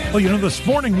Well, this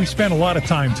morning we spent a lot of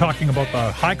time talking about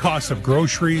the high cost of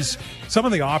groceries, some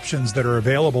of the options that are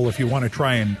available if you want to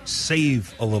try and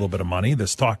save a little bit of money. It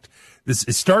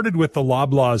started with the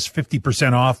Loblaws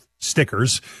 50% off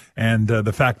stickers and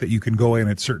the fact that you can go in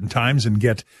at certain times and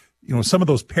get, some of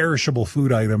those perishable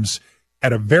food items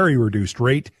at a very reduced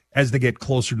rate as they get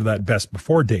closer to that best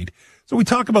before date. So we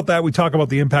talk about that. We talk about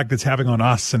the impact it's having on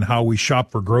us and how we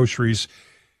shop for groceries.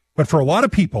 But for a lot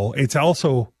of people, it's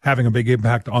also having a big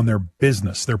impact on their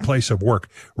business, their place of work,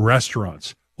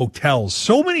 restaurants, hotels,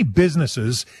 so many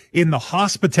businesses in the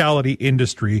hospitality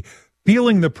industry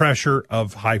feeling the pressure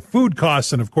of high food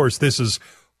costs. And of course, this is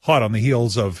hot on the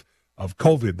heels of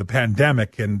COVID, the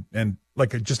pandemic, and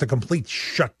just a complete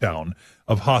shutdown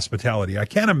of hospitality. I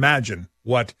can't imagine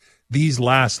what these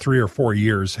last 3 or 4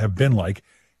 years have been like.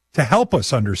 To help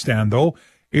us understand, though,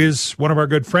 is one of our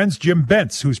good friends, Jim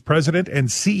Bence, who's president and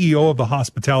CEO of the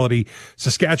Hospitality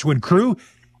Saskatchewan crew.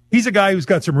 He's a guy who's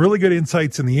got some really good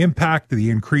insights in the impact the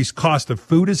increased cost of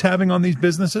food is having on these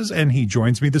businesses, and he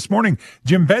joins me this morning.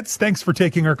 Jim Bence, thanks for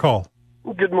taking our call.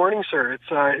 Good morning, sir.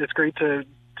 It's great to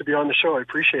be on the show. I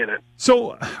appreciate it.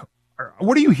 So,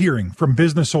 what are you hearing from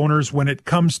business owners when it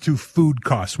comes to food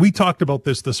costs? We talked about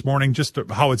this morning, just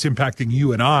how it's impacting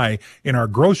you and I in our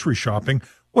grocery shopping.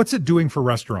 What's it doing for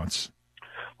restaurants?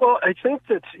 Well, I think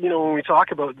that, when we talk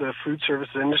about the food service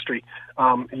industry,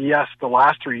 yes, the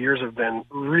last 3 years have been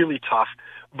really tough.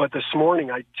 But this morning,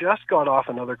 I just got off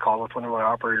another call with one of my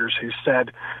operators who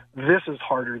said this is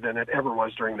harder than it ever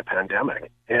was during the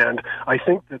pandemic. And I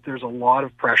think that there's a lot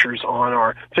of pressures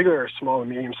on particularly our small and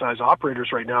medium-sized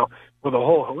operators right now with a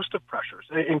whole host of pressures,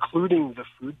 including the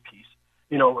food piece.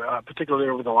 Particularly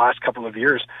over the last couple of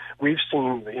years, we've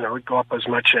seen, it go up as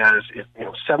much as,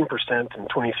 7% in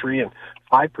 23 and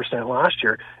 5% last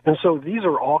year. And so these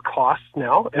are all costs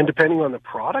now, and depending on the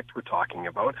product we're talking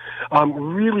about,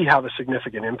 really have a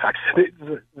significant impact.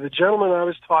 The gentleman I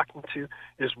was talking to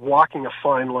is walking a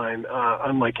fine line,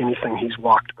 unlike anything he's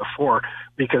walked before,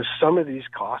 because some of these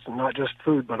costs, and not just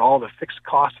food, but all the fixed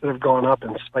costs that have gone up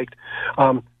and spiked,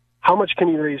 how much can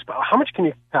you raise? How much can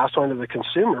you pass on to the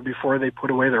consumer before they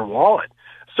put away their wallet?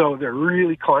 So they're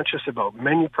really conscious about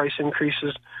menu price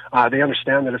increases. They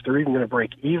understand that if they're even going to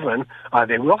break even,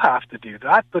 they will have to do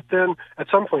that. But then at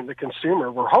some point, the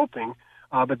consumer, we're hoping,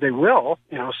 but they will,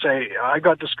 say, I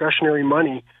got discretionary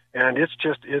money, and it's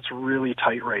really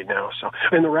tight right now. So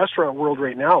in the restaurant world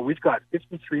right now, we've got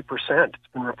 53%, it's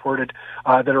been reported,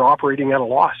 that are operating at a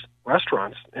loss,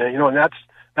 restaurants. And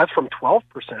that's from 12%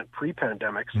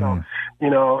 pre-pandemic. So,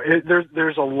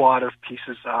 there's a lot of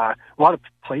pieces, a lot of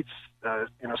plates,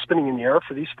 spinning in the air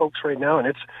for these folks right now, and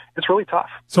it's really tough.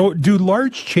 So do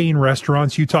large chain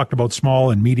restaurants, you talked about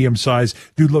small and medium size,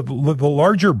 do the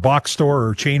larger box store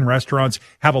or chain restaurants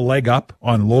have a leg up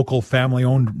on local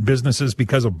family-owned businesses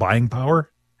because of buying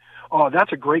power? Oh,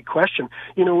 that's a great question.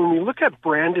 When we look at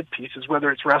branded pieces,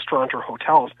 whether it's restaurant or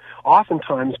hotels,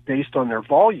 oftentimes based on their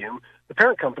volume, the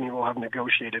parent company will have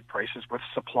negotiated prices with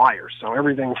suppliers. So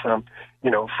everything from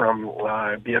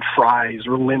be it fries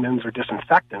or linens or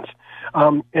disinfectants.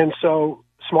 And so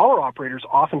smaller operators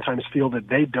oftentimes feel that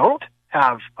they don't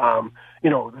have,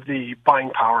 the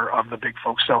buying power of the big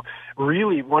folks. So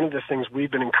really one of the things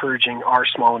we've been encouraging our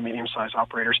small and medium-sized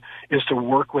operators is to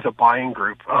work with a buying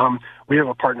group. We have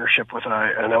a partnership with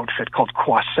an outfit called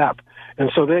Quasep.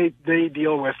 And so they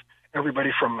deal with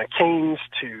everybody from McCain's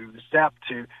to Zep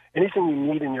to anything you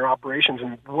need in your operations.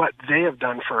 And what they have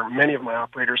done for many of my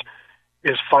operators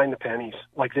is find the pennies.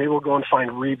 Like they will go and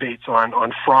find rebates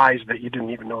on fries that you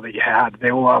didn't even know that you had.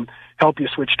 They will help you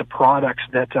switch to products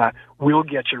that will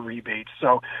get you rebates.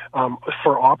 So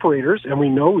for operators, and we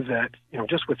know that,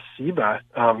 just with SEBA,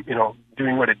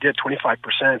 doing what it did,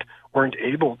 25% weren't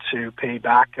able to pay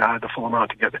back the full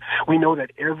amount together. We know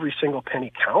that every single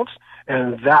penny counts,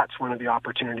 and that's one of the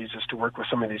opportunities is to work with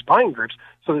some of these buying groups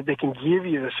so that they can give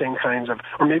you the same kinds of,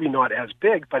 or maybe not as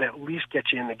big, but at least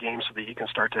get you in the game so that you can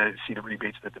start to see the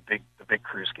rebates that the big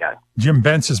crews get. Jim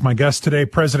Bence is my guest today,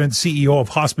 President, CEO of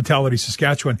Hospitality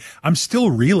Saskatchewan. I'm still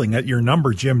reeling at your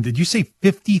number, Jim. Did you say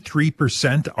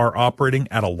 53% are operating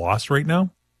at a loss right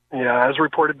now? Yeah, as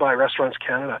reported by Restaurants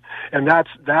Canada, and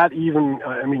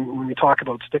when we talk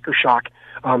about sticker shock,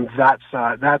 that's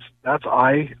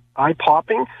eye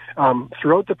popping.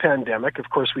 Throughout the pandemic, of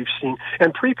course, we've seen,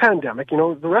 and pre-pandemic,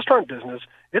 the restaurant business,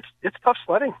 it's tough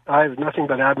sledding. I have nothing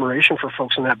but admiration for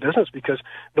folks in that business because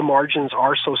the margins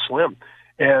are so slim,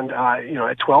 and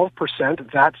at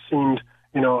 12%, that seemed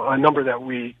a number that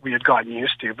we had gotten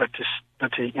used to, but to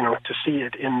see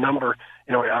it in number,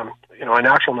 an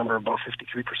actual number of about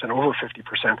 53%, over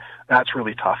 50%, that's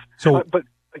really tough. So, but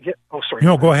again, sorry.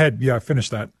 No, go ahead. Yeah, finish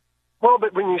that. Well,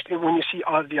 but when you see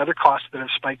the other costs that have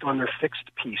spiked on their fixed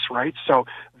piece, right? So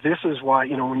this is why,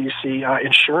 when you see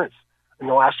insurance in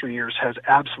the last 3 years has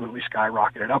absolutely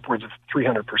skyrocketed, upwards of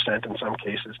 300% in some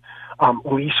cases.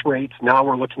 Lease rates, now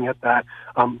we're looking at that.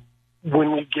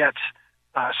 When we get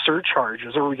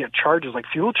surcharges, or we get charges like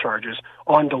fuel charges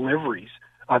on deliveries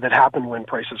that happened when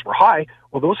prices were high,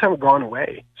 well, those haven't gone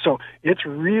away. So it's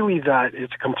really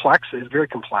it's very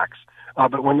complex.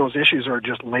 But when those issues are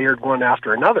just layered one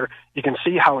after another, you can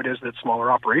see how it is that smaller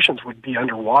operations would be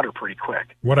underwater pretty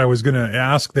quick. What I was going to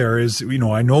ask there is,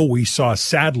 I know we saw,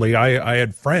 sadly, I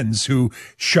had friends who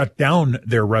shut down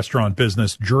their restaurant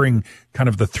business during kind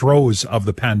of the throes of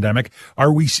the pandemic.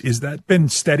 Is that been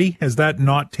steady? Has that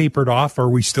not tapered off? Are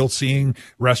we still seeing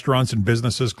restaurants and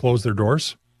businesses close their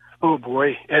doors? Oh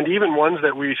boy. And even ones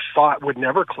that we thought would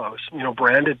never close,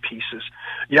 branded pieces.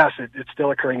 Yes, it's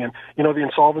still occurring. And, the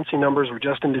insolvency numbers were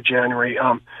just into January.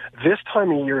 This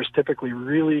time of year is typically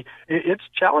really, it's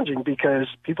challenging because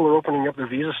people are opening up their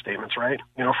visa statements, right?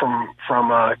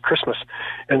 From Christmas.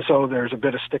 And so there's a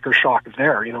bit of sticker shock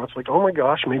there. It's like, oh my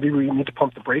gosh, maybe we need to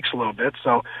pump the brakes a little bit.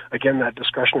 So again, that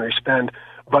discretionary spend.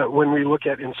 But when we look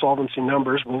at insolvency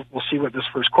numbers, we'll see what this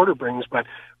first quarter brings. But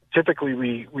typically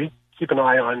we keep an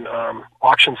eye on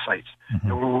auction sites,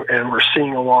 and we're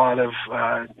seeing a lot of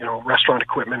restaurant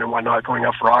equipment and whatnot going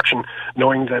up for auction,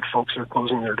 knowing that folks are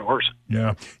closing their doors.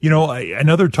 Yeah,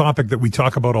 another topic that we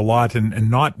talk about a lot,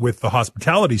 and not with the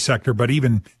hospitality sector, but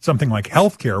even something like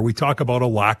healthcare, we talk about a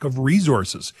lack of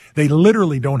resources. They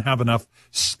literally don't have enough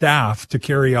staff to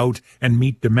carry out and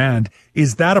meet demand.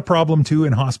 Is that a problem too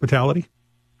in hospitality?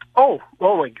 Oh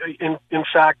my! In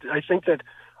fact, I think that.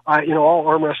 I'll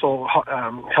arm wrestle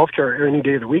healthcare any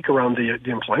day of the week around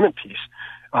the employment piece,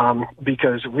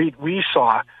 because we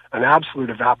saw an absolute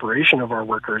evaporation of our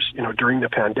workers, during the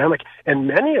pandemic, and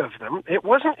many of them, it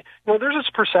wasn't, there's this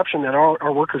perception that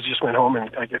our workers just went home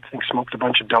and I think smoked a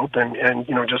bunch of dope and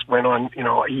just went on,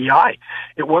 EI.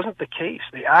 It wasn't the case.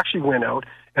 They actually went out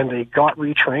and they got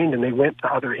retrained and they went to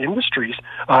other industries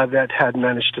that had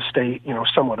managed to stay,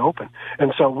 somewhat open.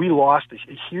 And so we lost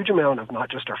a huge amount of not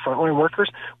just our frontline workers,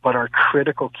 but our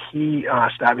critical key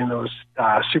staff in those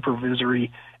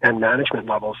supervisory and management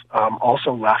levels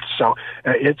also left. So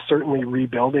it's certainly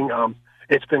rebuilding.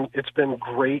 It's been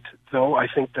great, though. I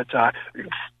think that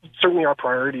certainly our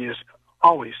priority is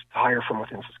always to hire from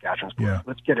within Saskatchewan's borders. Yeah.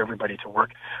 Let's get everybody to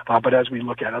work. But as we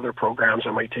look at other programs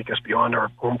that might take us beyond our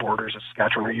own borders of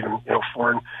Saskatchewan, or even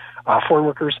foreign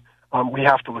workers, we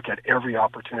have to look at every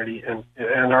opportunity. And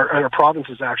our province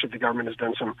is actually, the government has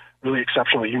done some really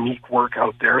exceptionally unique work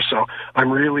out there. So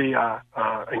I'm really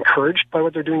encouraged by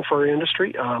what they're doing for our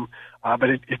industry. But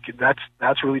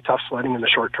that's really tough sledding in the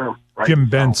short term. Right? Jim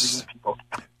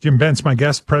Bence, my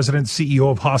guest, President,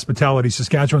 CEO of Hospitality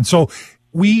Saskatchewan. So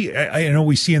I know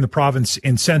we see in the province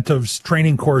incentives,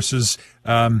 training courses,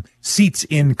 seats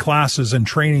in classes and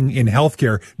training in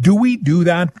healthcare. Do we do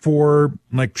that for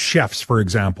like chefs, for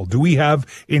example? Do we have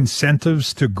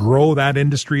incentives to grow that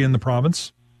industry in the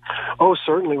province? Oh,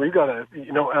 certainly. We've got a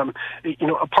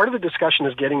part of the discussion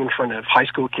is getting in front of high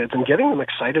school kids and getting them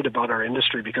excited about our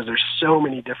industry, because there's so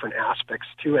many different aspects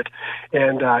to it.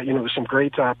 And, there's some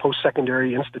great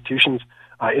post-secondary institutions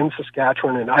in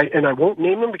Saskatchewan, and I won't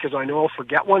name them because I know I'll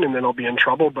forget one and then I'll be in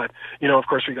trouble. But, of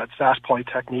course, we got SAS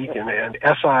Polytechnique and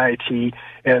SIIT,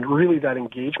 and really that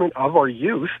engagement of our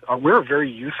youth. We're a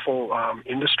very youthful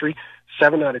industry.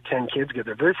 7 out of 10 kids get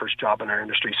their very first job in our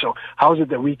industry. So how is it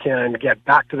that we can get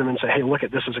back to them and say, hey, look,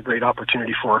 this is a great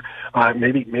opportunity for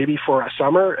maybe for a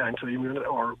summer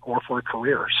or for a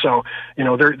career. So,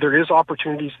 there is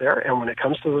opportunities there. And when it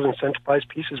comes to those incentivized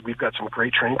pieces, we've got some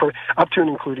great training programs, up to and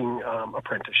including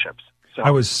apprenticeships. So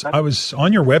I was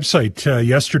on your website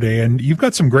yesterday, and you've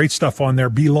got some great stuff on there.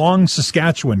 Belong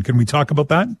Saskatchewan. Can we talk about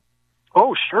that?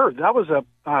 Oh, sure. That was a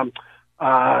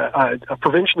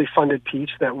provincially funded piece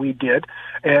that we did.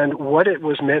 And what it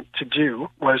was meant to do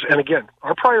was, and again,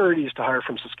 our priority is to hire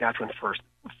from Saskatchewan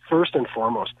first and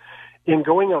foremost. In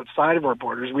going outside of our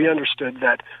borders, we understood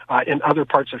that in other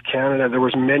parts of Canada, there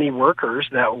was many workers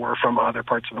that were from other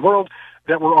parts of the world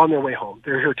that were on their way home.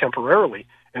 They're here temporarily.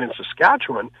 And in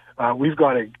Saskatchewan, we've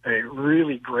got a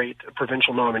really great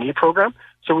provincial nominee program.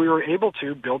 So we were able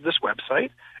to build this website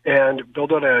and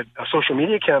build out a social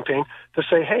media campaign to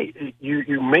say, hey,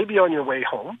 you may be on your way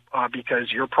home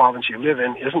because your province you live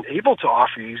in isn't able to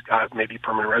offer you maybe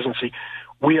permanent residency.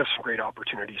 We have some great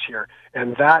opportunities here.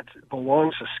 And that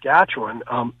Belong Saskatchewan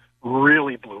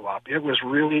really blew up. It was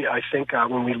really, I think,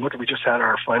 when we just had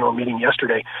our final meeting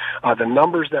yesterday, the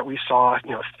numbers that we saw,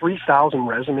 3,000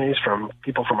 resumes from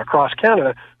people from across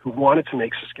Canada who wanted to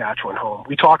make Saskatchewan home.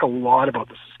 We talk a lot about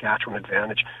the Saskatchewan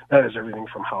advantage. That is everything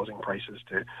from housing prices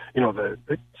to,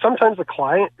 sometimes the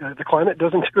climate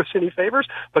doesn't do us any favors,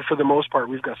 but for the most part,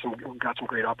 we've got some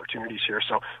great opportunities here.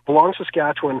 So Belong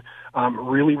Saskatchewan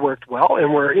really worked well,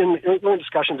 and we're in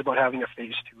discussions about having a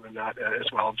phase 2 in that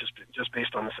as well, just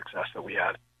based on the success that we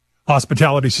had.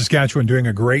 Hospitality Saskatchewan doing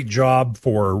a great job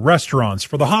for restaurants,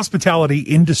 for the hospitality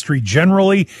industry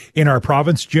generally in our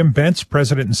province. Jim Bence,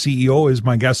 President and CEO, is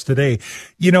my guest today.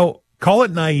 Call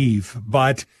it naive,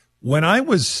 but when I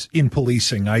was in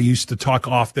policing, I used to talk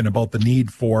often about the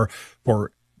need for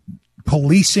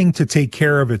policing to take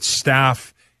care of its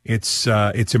staff, its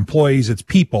employees, its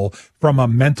people from a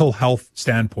mental health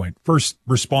standpoint. First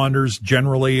responders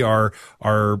generally are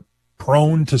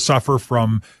prone to suffer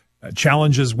from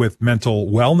challenges with mental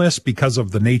wellness because of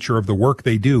the nature of the work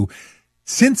they do.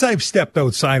 Since I've stepped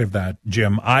outside of that,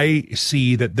 Jim, I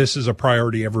see that this is a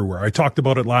priority everywhere. I talked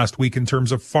about it last week in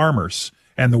terms of farmers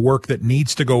and the work that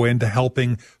needs to go into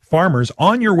helping farmers.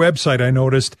 On your website, I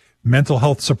noticed mental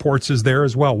health supports is there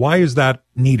as well. Why is that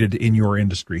needed in your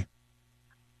industry?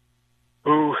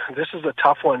 Ooh, this is a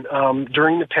tough one.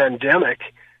 During the pandemic,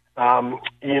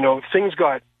 it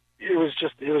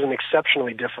was an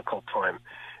exceptionally difficult time.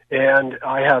 And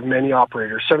I have many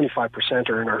operators, 75%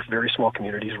 are in our very small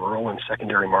communities, rural and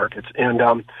secondary markets. And,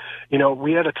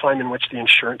 we had a time in which the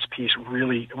insurance piece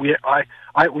really, we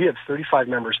had 35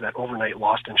 members that overnight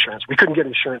lost insurance. We couldn't get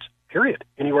insurance, period,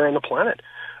 anywhere on the planet.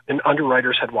 And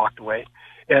underwriters had walked away.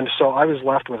 And so I was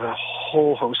left with a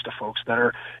whole host of folks that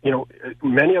are,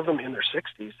 many of them in their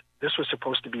 60s. This was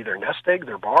supposed to be their nest egg,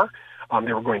 their bar.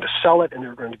 They were going to sell it and they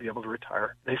were going to be able to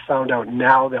retire. They found out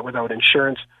now that without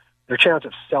insurance, their chance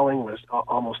of selling was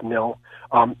almost nil.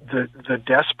 The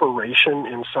desperation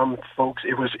in some folks,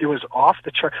 it was off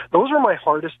the chart. Those were my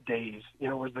hardest days,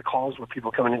 was the calls with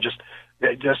people coming in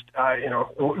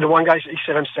the one guy, he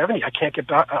said, I'm 70. I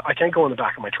can't go in the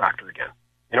back of my tractor again,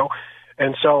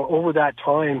 And so over that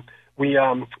time, we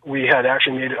had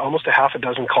actually made almost a half a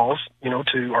dozen calls, to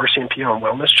RCMP on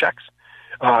wellness checks.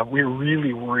 We were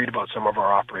really worried about some of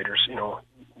our operators,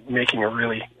 making a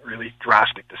really, really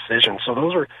drastic decision. So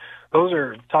those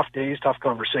are tough days, tough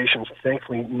conversations.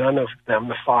 Thankfully, none of them,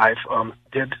 the 5,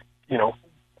 did,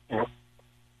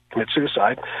 commit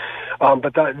suicide.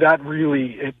 But that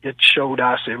really, it showed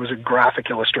us, it was a graphic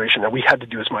illustration that we had to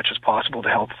do as much as possible to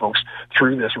help folks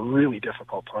through this really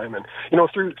difficult time. And,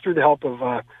 through the help of,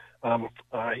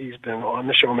 he's been on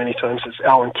the show many times, it's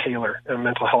Alan Kaler, a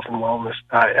mental health and wellness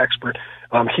expert.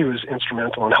 He was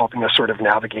instrumental in helping us sort of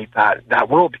navigate that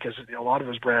world because a lot of it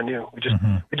was brand new. We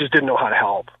just didn't know how to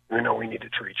help. We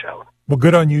needed to reach out. Well,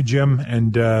 good on you, Jim,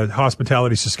 and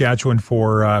Hospitality Saskatchewan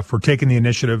for taking the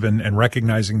initiative and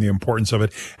recognizing the importance of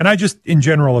it. And I just, in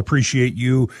general, appreciate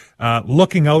you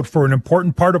looking out for an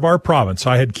important part of our province.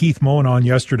 I had Keith Moen on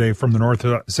yesterday from the North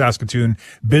Saskatoon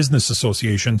Business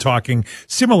Association talking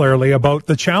similarly about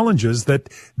the challenges that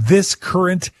this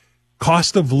current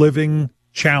cost of living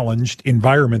challenged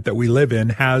environment that we live in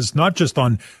has, not just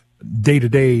on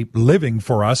day-to-day living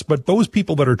for us, but those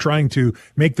people that are trying to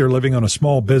make their living on a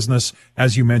small business,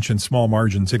 as you mentioned, small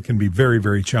margins, it can be very,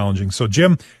 very challenging. So,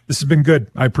 Jim, this has been good.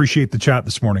 I appreciate the chat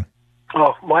this morning.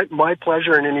 Oh, my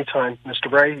pleasure, and any time, Mr.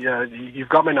 Bray. You've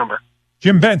got my number.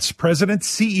 Jim Bence, President,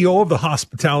 CEO of the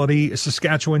Hospitality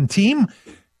Saskatchewan team,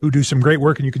 who do some great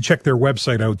work, and you can check their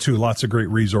website out, too. Lots of great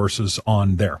resources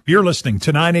on there. You're listening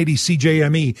to 980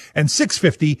 CJME and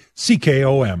 650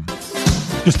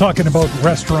 CKOM. Just talking about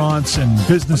restaurants and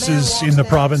businesses in the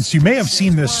province. You may have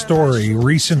seen this story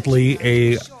recently.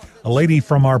 A lady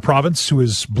from our province who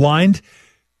is blind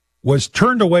was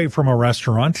turned away from a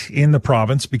restaurant in the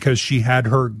province because she had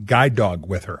her guide dog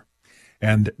with her.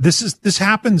 And this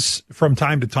happens from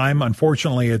time to time.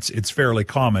 Unfortunately, it's fairly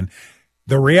common.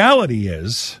 The reality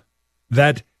is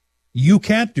that you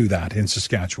can't do that in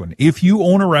Saskatchewan. If you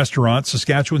own a restaurant,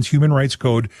 Saskatchewan's Human Rights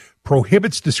Code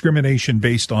prohibits discrimination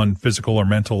based on physical or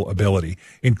mental ability,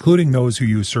 including those who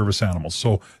use service animals.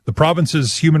 So the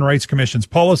province's Human Rights Commission's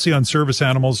policy on service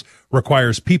animals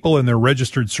requires people and their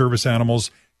registered service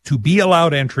animals to be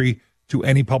allowed entry to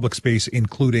any public space,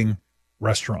 including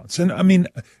restaurants. And I mean,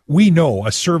 we know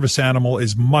a service animal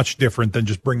is much different than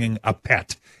just bringing a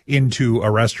pet into a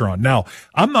restaurant. Now,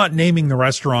 I'm not naming the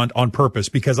restaurant on purpose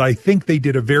because I think they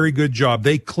did a very good job.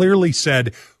 They clearly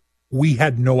said, we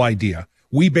had no idea.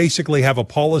 We basically have a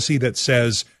policy that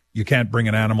says you can't bring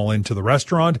an animal into the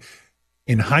restaurant.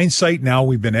 In hindsight, now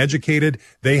we've been educated.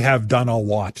 They have done a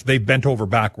lot. They've bent over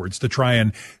backwards to try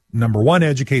and, number one,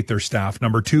 educate their staff.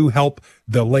 Number two, help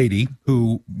the lady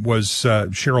who was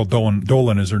Cheryl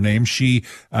Dolan is her name. She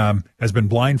has been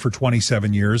blind for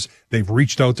 27 years. They've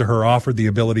reached out to her, offered the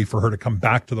ability for her to come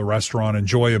back to the restaurant,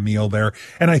 enjoy a meal there.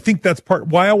 And I think that's part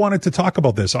why I wanted to talk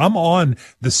about this. I'm on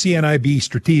the CNIB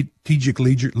Strategic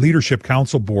Leadership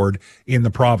Council Board in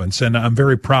the province, and I'm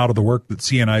very proud of the work that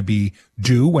CNIB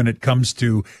do when it comes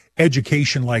to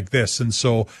education like this. And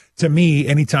so to me,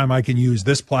 anytime I can use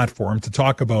this platform to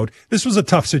talk about, this was a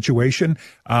tough situation.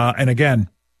 And again,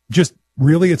 just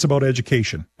really it's about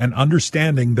education and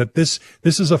understanding that this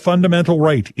is a fundamental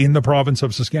right in the province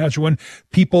of Saskatchewan.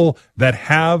 People that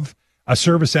have a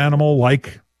service animal,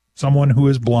 like someone who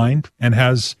is blind and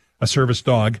has a service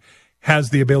dog,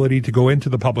 has the ability to go into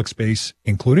the public space,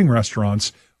 including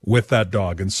restaurants, with that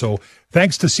dog. And so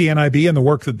thanks to CNIB and the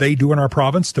work that they do in our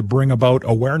province to bring about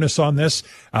awareness on this.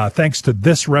 Thanks to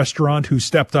this restaurant who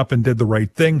stepped up and did the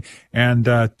right thing, and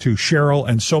to Cheryl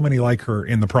and so many like her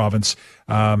in the province.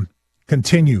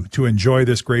 Continue to enjoy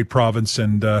this great province,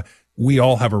 and we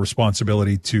all have a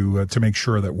responsibility to make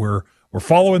sure that we're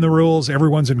following the rules,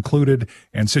 everyone's included,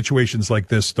 and situations like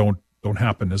this don't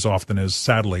happen as often as,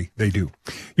 sadly, they do.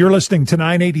 You're listening to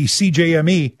 980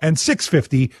 CJME and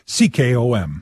 650 CKOM.